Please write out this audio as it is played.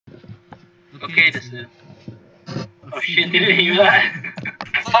Okay, Desu. Oh shit, did you hear that?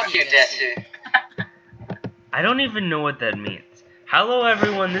 Fuck you, Desu. I don't even know what that means. Hello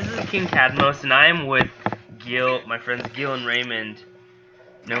everyone, this is King Cadmos, and I am with Gil, my friends Gil and Raymond.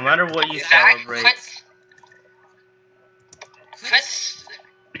 No matter what you celebrate... Quit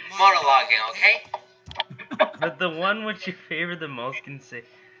monologuing, okay? But the one which you favor the most can say...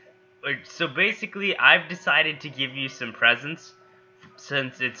 So basically, I've decided to give you some presents,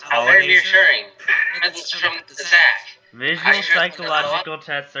 since it's How very holidays. reassuring. Presents from the sack. Visual psychological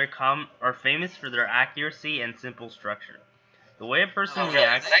tests are famous for their accuracy and simple structure. The way a person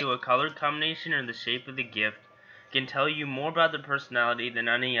reacts to a color combination or the shape of the gift can tell you more about their personality than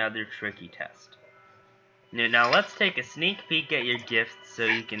any other tricky test. Now let's take a sneak peek at your gifts so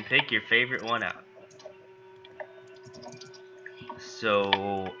you can pick your favorite one out.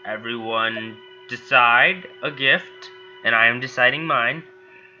 So everyone decide a gift, and I am deciding mine.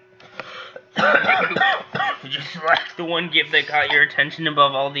 Just select the one gift that caught your attention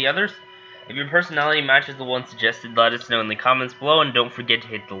above all the others. If your personality matches the one suggested, let us know in the comments below, and don't forget to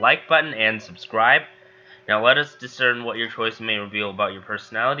hit the like button and subscribe. Now let us discern what your choice may reveal about your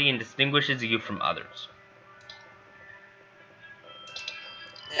personality and distinguishes you from others.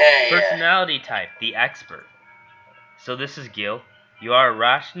 Personality type, the expert. So this is Gil. You are a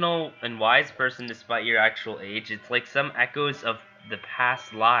rational and wise person despite your actual age. It's like some echoes of the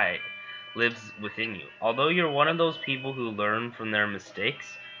past lie lives within you. Although you're one of those people who learn from their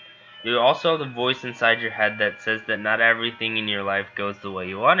mistakes, you also have the voice inside your head that says that not everything in your life goes the way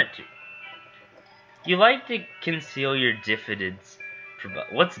you want it to. You like to conceal your diffidence.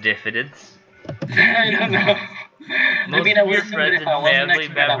 What's diffidence? I don't know. Most of your friends and family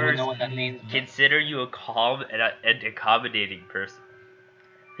members consider you a calm and accommodating person.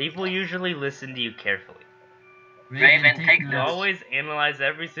 People usually listen to you carefully. Raven, take You notes. always analyze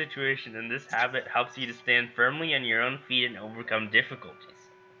every situation, and this habit helps you to stand firmly on your own feet and overcome difficulties.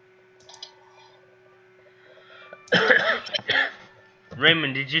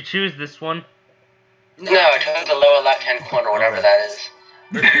 Raymond, did you choose this one? No, I took the lower left-hand corner, whatever that is.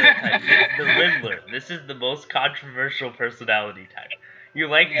 The Riddler. This is the most controversial personality type. You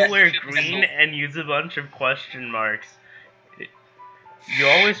like to wear green and use a bunch of question marks. You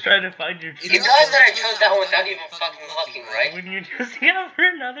always try to find your truth. You realize that I chose that one without even fucking looking, right? When you discover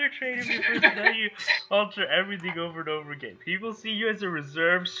another trait of your personality, you alter everything over and over again. People see you as a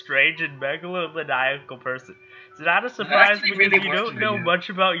reserved, strange, and megalomaniacal person. It's not a surprise because you don't know much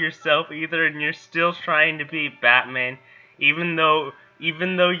about yourself either, and you're still trying to be Batman, even though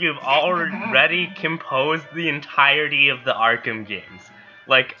you've already composed the entirety of the Arkham games.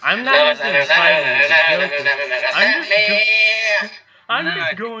 Like, I'm not even I'm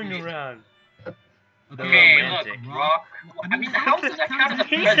just going around. Okay, look, Rock. I mean, how does that count as a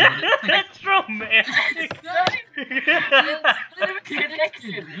present? That's romantic.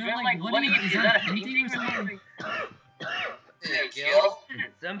 Like, what is that, a painting or something? Gil?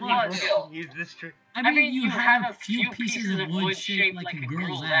 Some people use this trick. I mean, you have a few pieces of wood shaped like a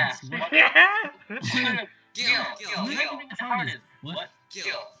girl's ass. Gil. What? Gil,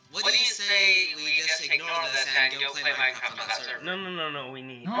 what do you say we just ignore this and go play Minecraft on that server? No, we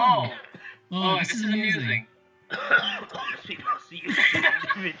need... Oh, this is amusing. People see you as an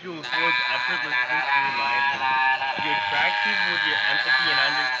individual who is effortlessly through life. You attract people with your empathy and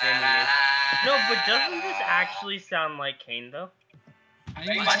understanding. No, but doesn't this actually sound like Cain, though?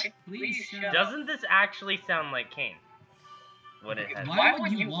 Please shut up. Doesn't this actually sound like Cain? What it has. Why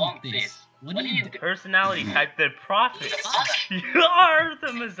would you want this? What do you do? Personality type, the prophet. You are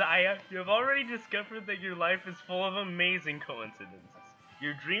the Messiah. You have already discovered that your life is full of amazing coincidences.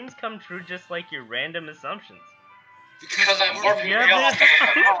 Your dreams come true just like your random assumptions. Because I'm more umbrella.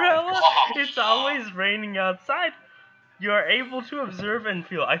 It's always raining outside. You are able to observe and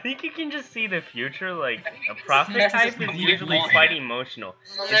feel. I think you can just see the future. Like, a prophet type is usually quite emotional.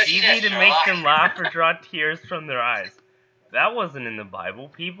 It's easy to make them laugh or draw tears from their eyes. That wasn't in the Bible.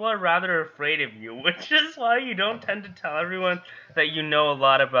 People are rather afraid of you, which is why you don't tend to tell everyone that you know a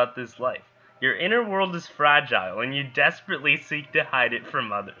lot about this life. Your inner world is fragile, and you desperately seek to hide it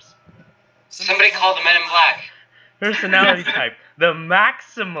from others. Somebody call the Men in Black. Personality type, the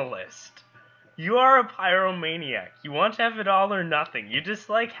maximalist. You are a pyromaniac. You want to have it all or nothing. You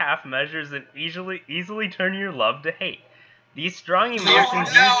dislike half measures and easily turn your love to hate. These strong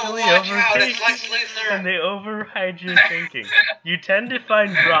emotions usually overtake and they override your thinking. You tend to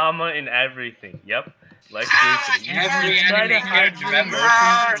find drama in everything. Yep, Lex Luthor. You try to hide your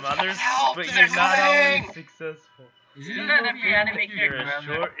emotions from others, but you're not always successful. Isn't that every anime You're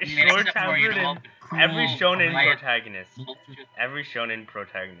a short-tempered and every shonen Right. protagonist. Every shonen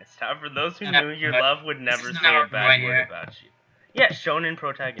protagonist. However, those who Yeah, knew your but love would never this is say a not bad right word here. about you. Yeah, shonen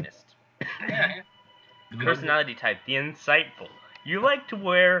protagonist. Yeah. Personality type, the insightful. You like to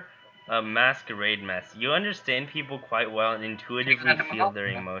wear a masquerade mask. You understand people quite well and intuitively feel their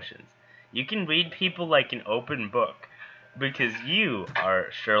emotions. You can read people like an open book. Because you are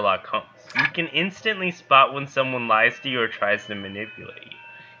Sherlock Holmes. You can instantly spot when someone lies to you or tries to manipulate you.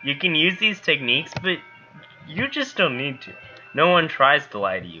 You can use these techniques, but you just don't need to. No one tries to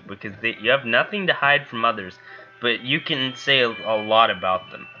lie to you because you have nothing to hide from others, but you can say a lot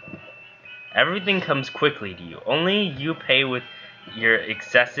about them. Everything comes quickly to you. Only you pay with your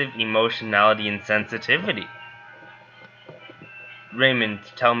excessive emotionality and sensitivity. Raymond,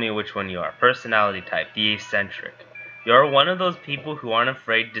 tell me which one you are. Personality type, the eccentric. You're one of those people who aren't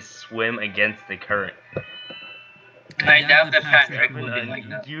afraid to swim against the current. I doubt that Patrick An would be like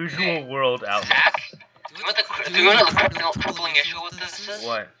that. unusual world outlook. Zach, do you know the crippling issue with this is?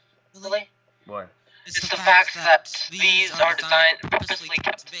 What? Really? What? It's the fact that these are designed, purposely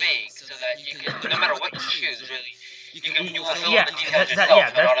kept vague, so that you can, no matter what you choose, really, you can fulfill Yeah, the details yourself.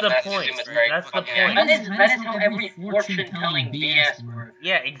 that's and the automatically point. assume it's very That's the fucking point. accurate. That is how every fortune-telling BS works.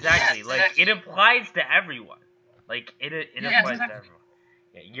 Yeah, exactly. Like, it applies to everyone. Like, it applies to everyone.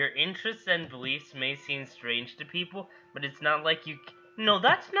 Yeah, your interests and beliefs may seem strange to people, but it's not like you... No,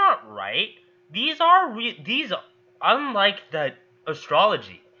 that's not right. These are unlike the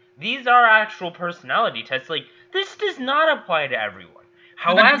astrology. These are actual personality tests. Like, this does not apply to everyone.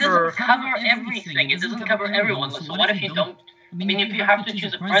 However, However... it doesn't cover everything. It doesn't cover everyone. So what if you don't... I mean, if you have to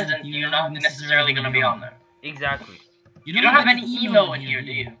choose a president, you're not necessarily going to be on there. Exactly. You don't have any emo in here,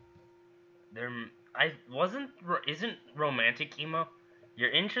 do you? Isn't romantic emo? Your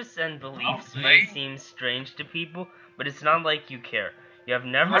interests and beliefs Oh, may right. seem strange to people, but it's not like you care. You have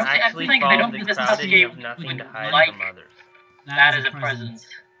never Honestly, I actually think I followed don't the think this crowd and you have Sasuke nothing would to hide like from others. That is a present.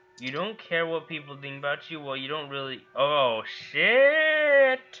 You don't care what people think about you, well, you don't really... Oh,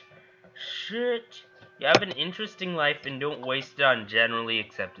 shit! Shit! You have an interesting life and don't waste it on generally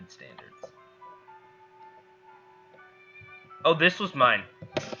accepted standards. Oh, this was mine.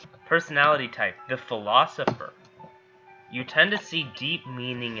 Personality type, the philosopher. You tend to see deep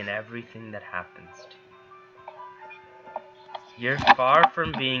meaning in everything that happens to you. You're far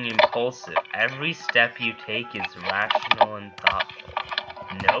from being impulsive. Every step you take is rational and thoughtful.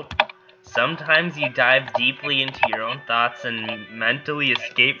 Nope. Sometimes you dive deeply into your own thoughts and mentally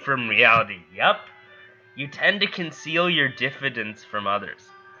escape from reality. Yup. You tend to conceal your diffidence from others.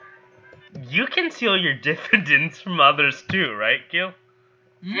 You conceal your diffidence from others too, right, Gil?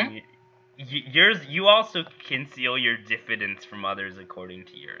 Hmm? You also conceal your diffidence from others according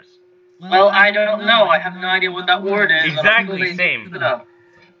to yours. Well, I don't know. I have no idea what that word is. Exactly, same.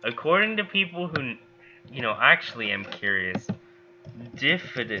 According to people who, actually I'm curious.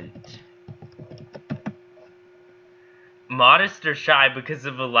 Diffident. Modest or shy because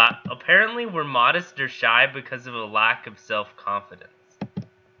of apparently we're modest or shy because of a lack of self-confidence.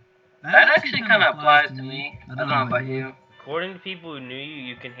 That actually kind of applies to me. I don't know about you. According to people who knew you,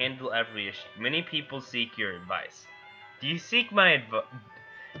 you can handle every issue. Many people seek your advice. Do you seek my advice?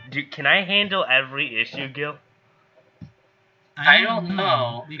 Can I handle every issue, Gil? I don't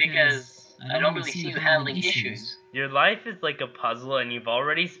know, because I don't really see you handling issues. Your life is like a puzzle, and you've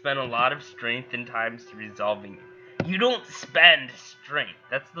already spent a lot of strength and time resolving it. You don't spend strength.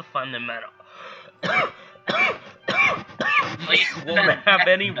 That's the fundamental. You won't have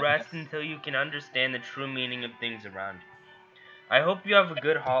any rest until you can understand the true meaning of things around you. I hope you have a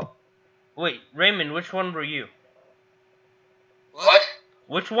good Wait, Raymond, which one were you? What?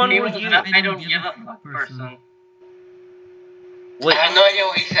 Which one were you? I don't give a fuck person. Wait, I have no idea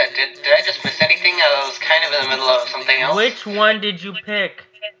what you said. Did I just miss anything? I was kind of in the middle of something else. which one did you pick?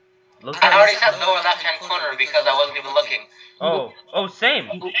 Look I at already said lower left-hand corner because I wasn't even looking. Oh, same.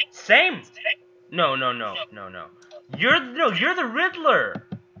 Same. No. You're the Riddler.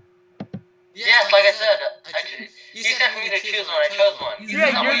 Yes, like I said, you said for me to choose one, I chose one.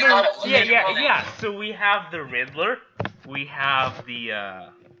 Yeah, How you thought it was yeah. So we have the Riddler. We have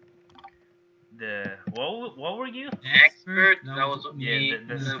the what were you? Expert. That was me. Yeah,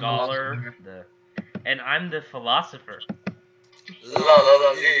 the scholar. And I'm the philosopher. La la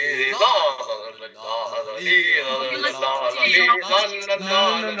la lee, la la la la lee, la la la lee, la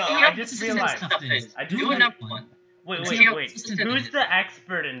la la. No. I just realized. Do enough one. Wait. Who's the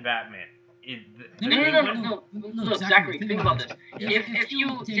expert in Batman? No, Zachary, think about this. If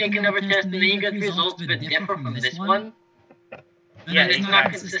you take another test and then you get results that differ from this one, Yeah, then it's not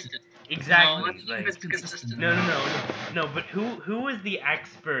consistent. Exactly. No, let's keep it consistent. No. But who is the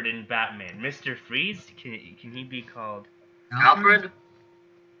expert in Batman? Mr. Freeze? Can he be called Alfred?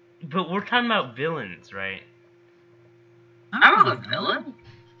 But we're talking about villains, right? I'm not a villain.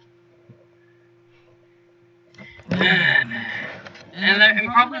 And I'm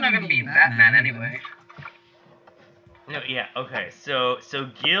probably not gonna be Batman anyway. No, yeah, okay. So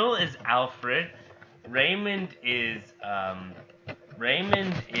Gil is Alfred. Raymond is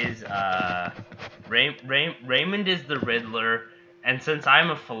Raymond is the Riddler. And since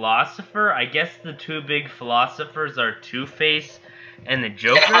I'm a philosopher, I guess the two big philosophers are Two-Face and the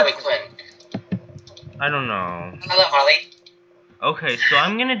Joker. And Harley Quinn. I don't know. Hello, Harley. Okay, so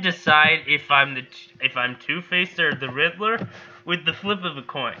I'm gonna decide if I'm Two-Face or the Riddler with the flip of a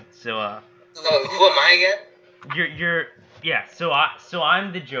coin. So So who am I again? Yeah. So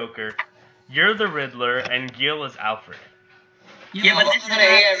I'm the Joker, you're the Riddler, and Gil is Alfred. Yeah, but this is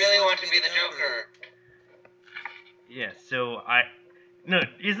I really want to be the Joker. Yeah. So no,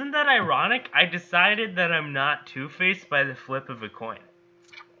 isn't that ironic? I decided that I'm not Two-Face by the flip of a coin.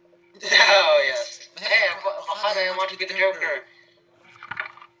 Oh yes. Hey, I want to be the Joker.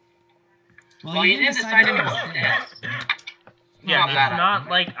 Well, you didn't decide on your own yet. Yeah, Not bad. it's not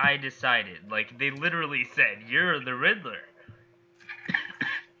like I decided. Like, they literally said, you're the Riddler.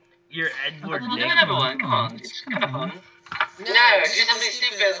 You're Edward Look Nygma. at everyone, come on, it's kind of fun. No, do something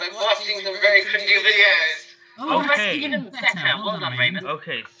stupid like watching some very cringy videos. Oh, Okay. even better. Well done, Raymond.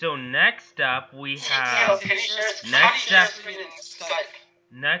 Okay, so next up we Yeah, have... can you share Next how step- do you share screen in Skype?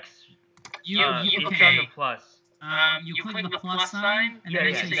 Next, You it's okay. on the plus. You click the plus sign, and then Yeah,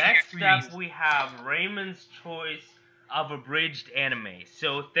 it says next share up we have Raymond's choice of abridged anime.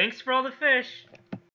 So, thanks for all the fish.